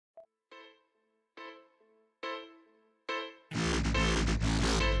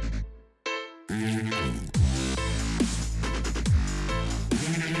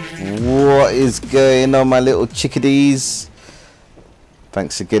is going on, my little chickadees?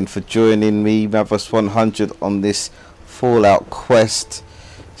 Thanks again for joining me, Mavros 100, on this Fallout quest.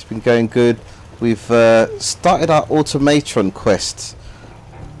 It's been going good. We've started our automatron quest,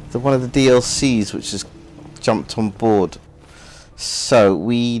 one of the DLCs which has jumped on board. So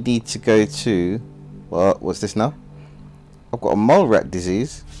we need to go to, what's this now? I've got a mole rat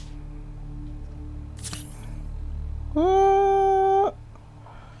disease.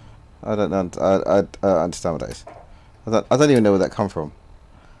 I don't know. I understand what that is. I don't even know where that come from.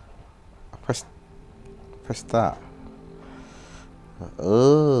 I press that.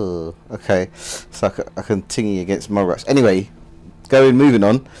 Oh, okay. So I continue against mole rats. Anyway, moving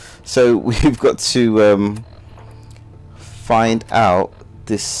on. So we've got to find out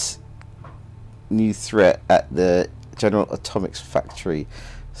this new threat at the General Atomics factory.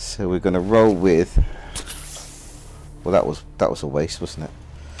 So we're going to roll with. Well, that was a waste, wasn't it?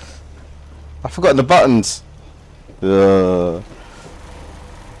 I've forgotten the buttons. I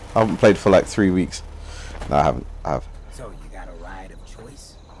haven't played for like 3 weeks. No, I haven't. I have. So you got a ride of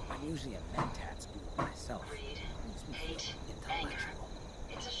choice? I'm usually a mentat school myself. Greed, hate, anger.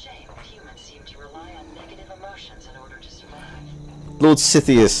 It's a shame humans seem to rely on negative emotions in order to survive. Lord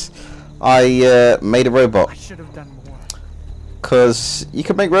Scythius, I made a robot. I should have done more. Cause you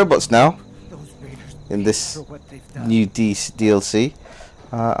can make robots now Those raiders in this for what they've done. new DLC.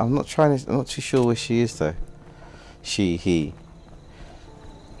 I'm not too sure where she is though. He.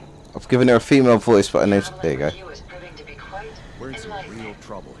 I've given her a female voice, but her name's. There you go. We're in some real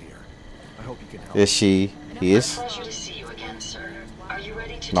trouble here. I hope you can help. Yes, he is. Pleasure to see you again, sir. Are you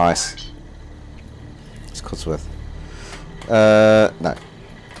ready to Nice. depart? It's Codsworth. No.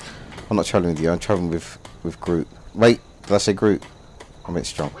 I'm not traveling with you. I'm traveling with Groot. Wait, did I say Groot? I meant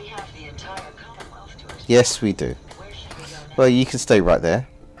Strong. We have the entire Commonwealth to explore. Yes, we do. Where should we go next? Well, you can stay right there,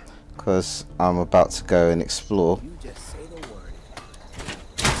 because I'm about to go and explore You just say the word.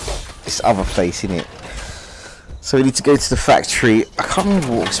 this other place, innit? So we need to go to the factory. I can't remember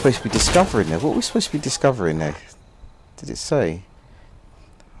what we're supposed to be discovering there. What are we supposed to be discovering there? Did it say?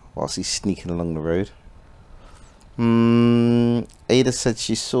 Whilst he's sneaking along the road. Ada said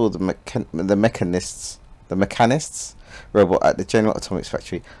she saw the mechanists robot at the General Atomics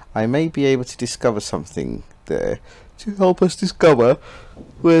factory. I may be able to discover something there to help us discover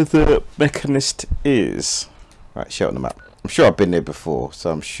where the mechanist is. Right, show it on the map. I'm sure I've been there before,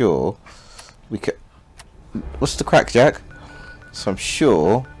 so I'm sure we could. What's the crack, Jack? So I'm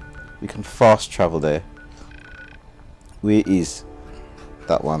sure we can fast travel there. Where is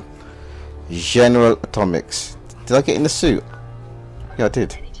that one? General Atomics. Did I get in the suit? Yeah, I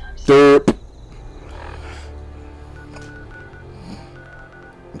did. Derp.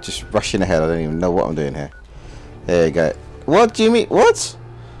 I'm just rushing ahead. I don't even know what I'm doing here. There you go. What do you mean? What?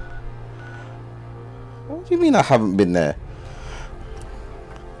 What do you mean I haven't been there?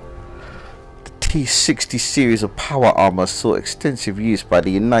 The T-60 series of power armor saw extensive use by the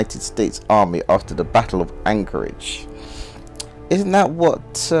United States Army after the Battle of Anchorage. Isn't that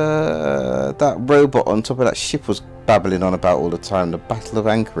what that robot on top of that ship was babbling on about all the time? The Battle of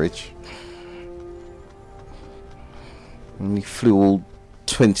Anchorage. And he flew all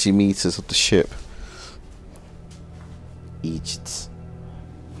 20 meters of the ship. Egypt.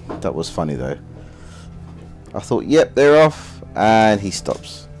 That was funny though. I thought, yep, they're off, and he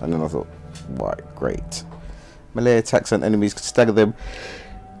stops. And then I thought, right, great. Melee attacks on enemies can stagger them.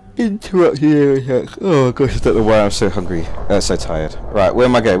 Interrupt the attack. Oh gosh, I don't know why I'm so hungry. So tired. Right, where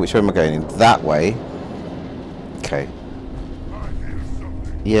am I going? Which way am I going? In that way. Okay.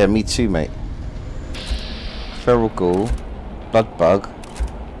 Yeah, me too, mate. Feral Ghoul, Blood Bug,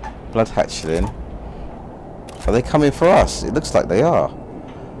 Blood Hatchling. Are they coming for us? It looks like they are.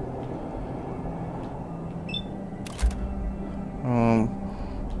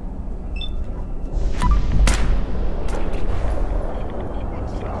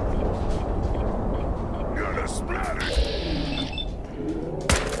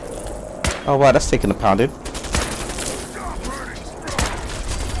 Oh wow, that's taking a pounding.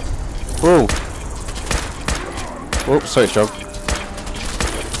 Whoa. Whoop, sorry, Strong.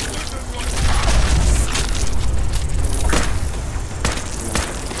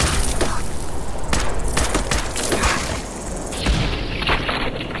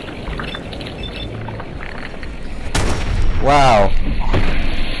 Wow.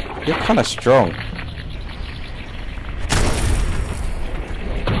 You're kind of strong.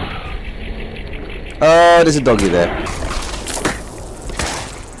 Oh, there's a doggy there.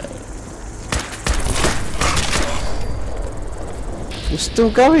 You're still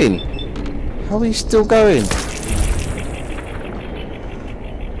going. How are you still going?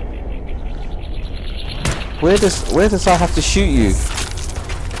 Where does I have to shoot you?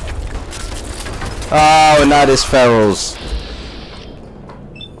 Oh, now there's ferals.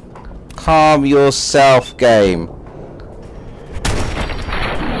 Calm yourself, game.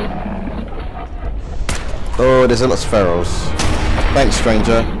 Oh, there's a lot of ferals. Thanks,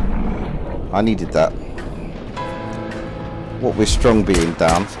 stranger. I needed that. What with strong being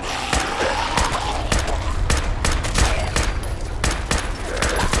down.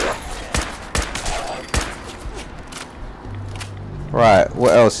 Right,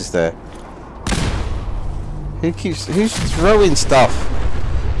 what else is there? Who's throwing stuff?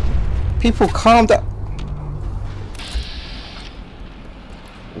 People calm down.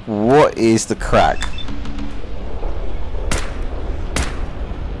 What is the crack?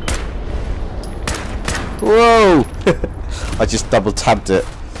 Whoa! I just double tabbed it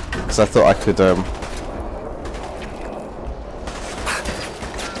because I thought I could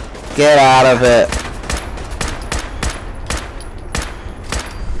get out of it.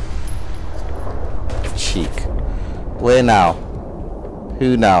 Cheek. Where now?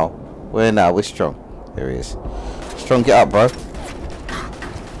 Who now? Where now? We're strong. There he is. Strong, get up, bro.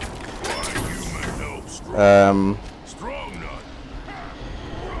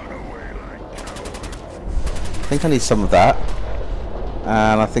 I think I need some of that.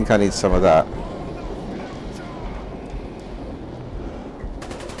 And I think I need some of that.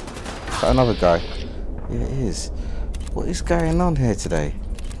 Is that another guy? Yeah, it is. What is going on here today?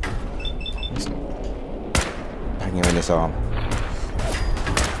 Just bang him in his arm.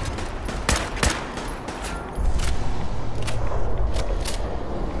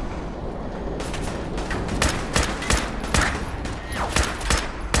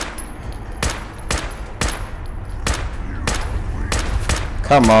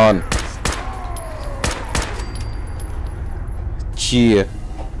 Come on. Cheer.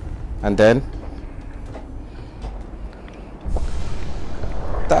 And then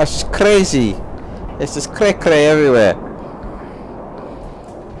that's crazy. It's just cray cray everywhere.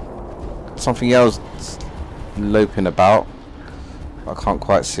 Something else loping about. I can't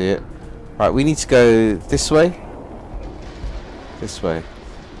quite see it. Right, we need to go this way. This way.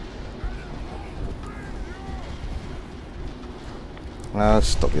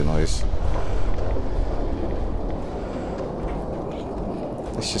 Stop your noise.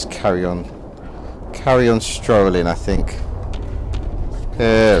 Let's just carry on strolling, I think.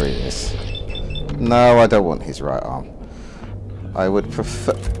 There he is. No, I don't want his right arm. I would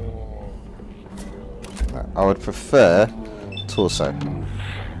prefer torso.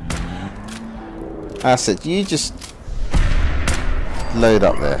 That's it. You just load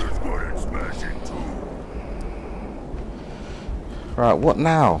up there. Right, what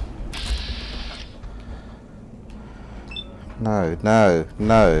now? No, no,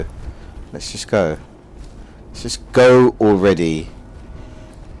 no. Let's just go. Let's just go already.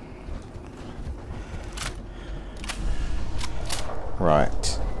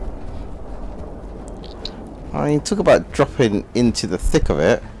 Right. I mean, talk about dropping into the thick of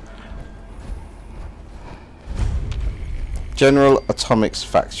it. General Atomics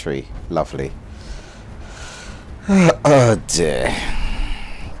Factory. Lovely. Oh dear.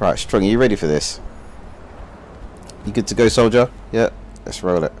 Right, Strong, are you ready for this? You good to go, soldier? Yeah, let's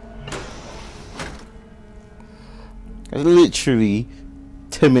roll it. Literally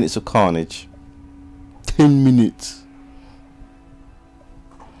 10 minutes of carnage. 10 minutes.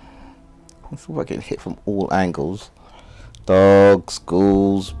 I thought about getting hit from all angles. Dogs,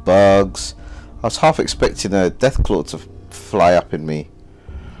 ghouls, bugs. I was half expecting a death claw to fly up in me.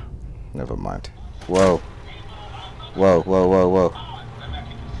 Never mind. Whoa. Whoa, whoa, whoa, whoa.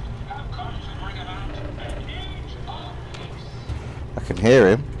 I can hear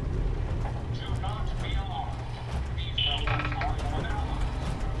him.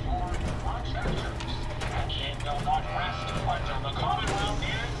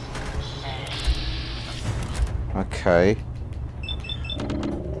 Okay.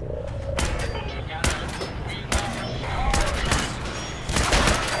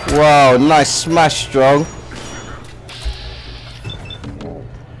 Wow, nice smash, Strong.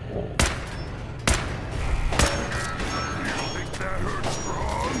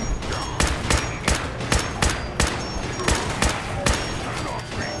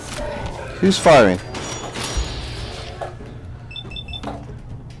 Who's firing?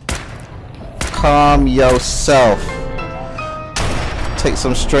 Calm yourself. Take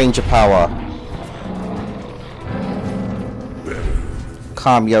some stranger power.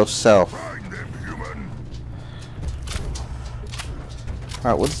 Calm yourself.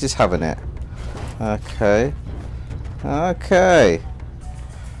 Alright, what does this have in it? Okay. Okay.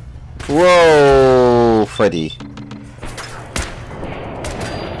 Whoa! Freddy.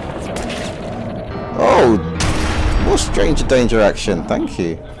 Oh, more Stranger Danger action. Thank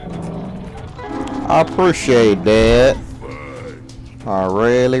you. I appreciate that. I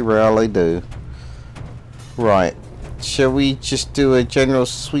really, really do. Right. Shall we just do a general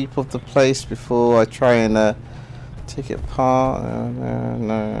sweep of the place before I try and take it apart?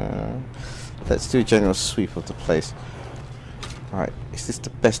 No. Let's do a general sweep of the place. Right. Is this the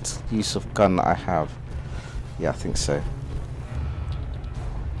best use of gun that I have? Yeah, I think so.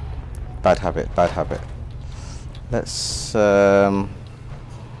 Bad habit, bad habit. Let's right,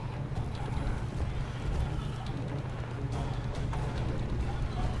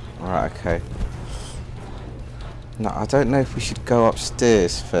 okay. No, I don't know if we should go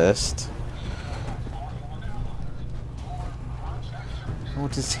upstairs first.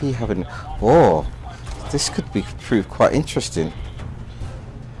 What does he have in? Oh, this could prove quite interesting.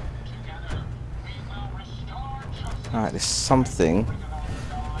 Alright, there's something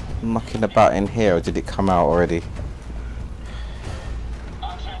mucking about in here, or did it come out already?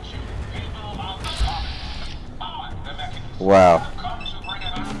 Wow.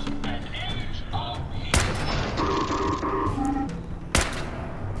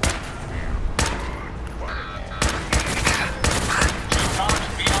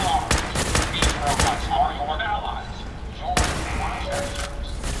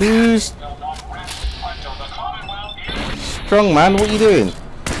 Who's strong, man? What are you doing?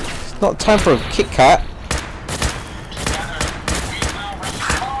 It's not time for a Kit Kat.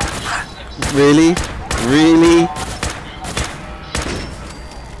 Really? Really?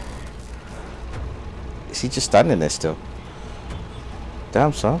 Is he just standing there still?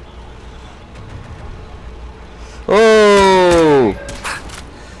 Damn, son. Oh!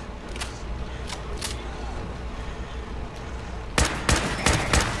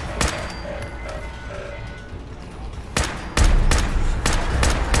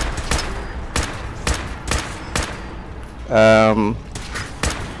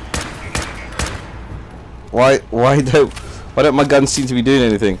 Why don't my guns seem to be doing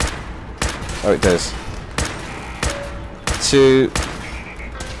anything? Oh, it does. 2,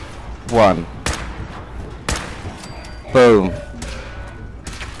 1. Boom.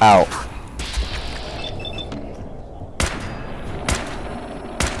 Out.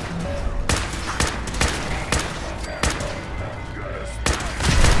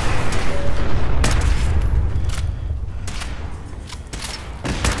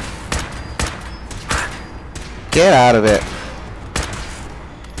 Get out of it.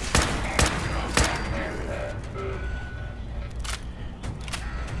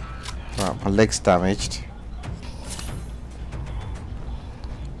 Right, my leg's damaged.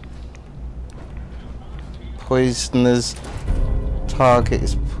 Poisoner's target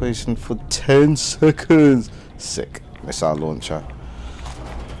is poisoned for 10 seconds. Sick. Missile launcher.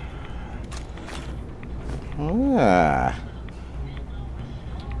 Ah.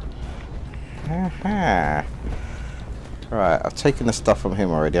 Aha. Right, I've taken the stuff from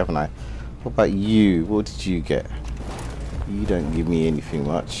him already, haven't I? What about you? What did you get? You don't give me anything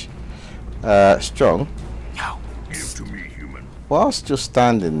much. Strong. Give to me, human. Whilst you're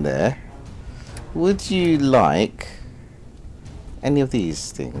standing there, would you like any of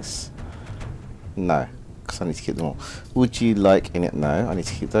these things? No, because I need to keep them all. Would you like any? No, I need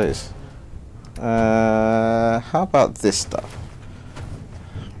to keep those. How about this stuff?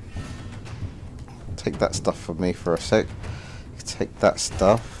 Take that stuff from me for a sec. You can take that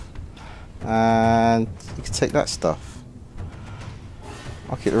stuff, and you can take that stuff.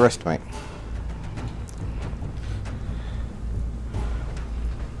 I'll keep the rest, mate.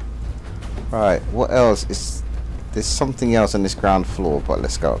 Right, what else is... There's something else on this ground floor, but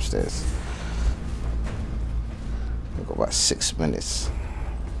let's go upstairs. We've got about 6 minutes.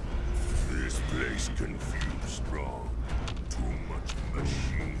 This place confused, wrong. Too much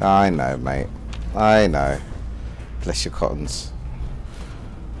machine. I know, mate. I know. Bless your cottons.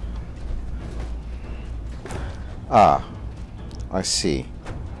 Ah, I see.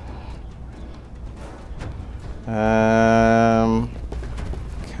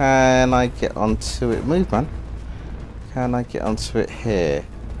 Can I get onto it? Move, man. Can I get onto it here?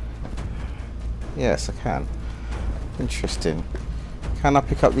 Yes, I can. Interesting. Can I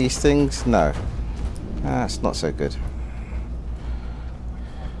pick up these things? No. That's not so good.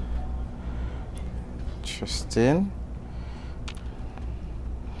 Interesting.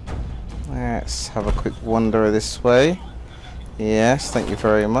 Let's have a quick wander this way. Yes, thank you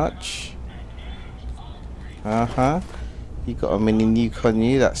very much. You got a mini nuke on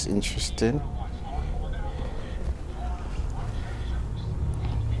you, that's interesting.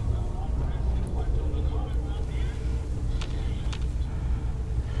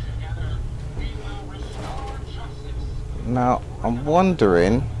 Now, I'm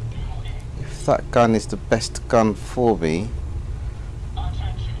wondering if that gun is the best gun for me.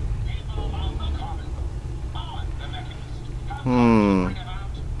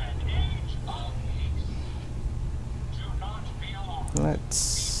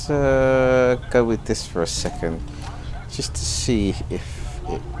 Let's go with this for a second, just to see if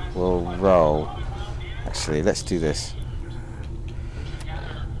it will roll. Actually, let's do this.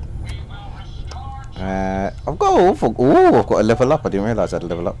 I've got a level up. I didn't realise I had a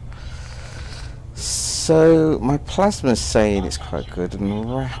level up. So my plasma's saying it's quite good,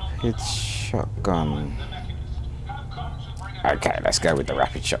 and rapid shotgun. Okay, let's go with the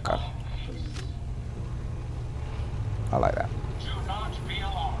rapid shotgun. I like that.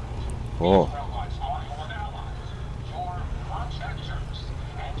 Oh.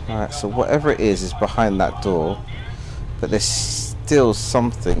 Alright, so whatever it is behind that door, but there's still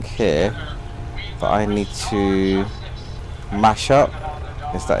something here that I need to mash up.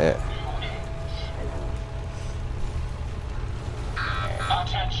 Is that it?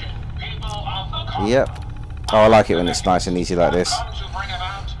 Yep. Oh, I like it when it's nice and easy like this.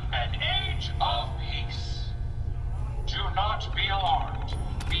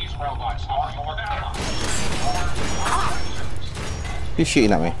 Who's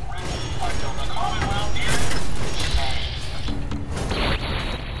shooting at me?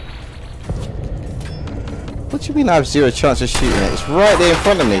 What do you mean I have zero chance of shooting it? It's right there in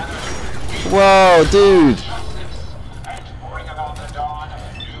front of me. Whoa, dude.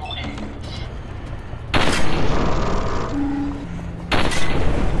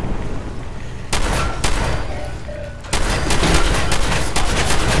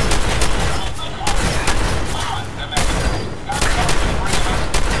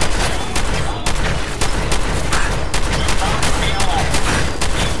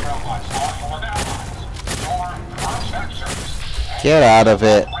 Get out of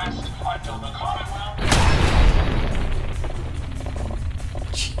it.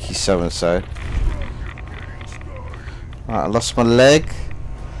 Cheeky so-and-so. Right, I lost my leg.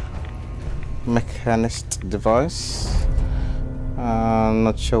 Mechanist device. I'm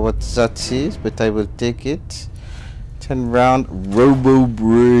not sure what that is, but I will take it. 10 round Robo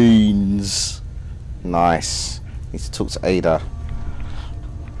Brains. Nice. Need to talk to Ada.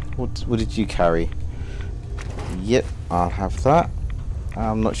 What did you carry? Yep, I'll have that.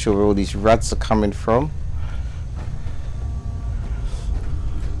 I'm not sure where all these rads are coming from.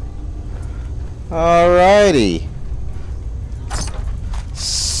 Alrighty.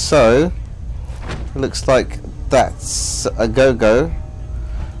 So, it looks like that's a go-go.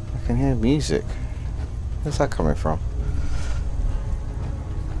 I can hear music. Where's that coming from?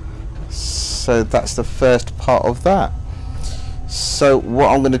 So that's the first part of that. So what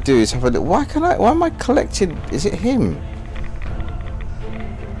I'm going to do is have a look. Why am I collecting? Is it him?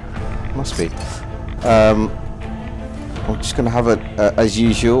 Must be. I'm just going to have as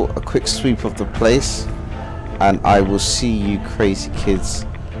usual, a quick sweep of the place, and I will see you crazy kids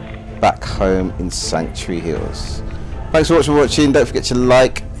back home in Sanctuary Hills. Thanks so much for watching. Don't forget to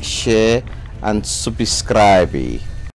like, share, and subscribe.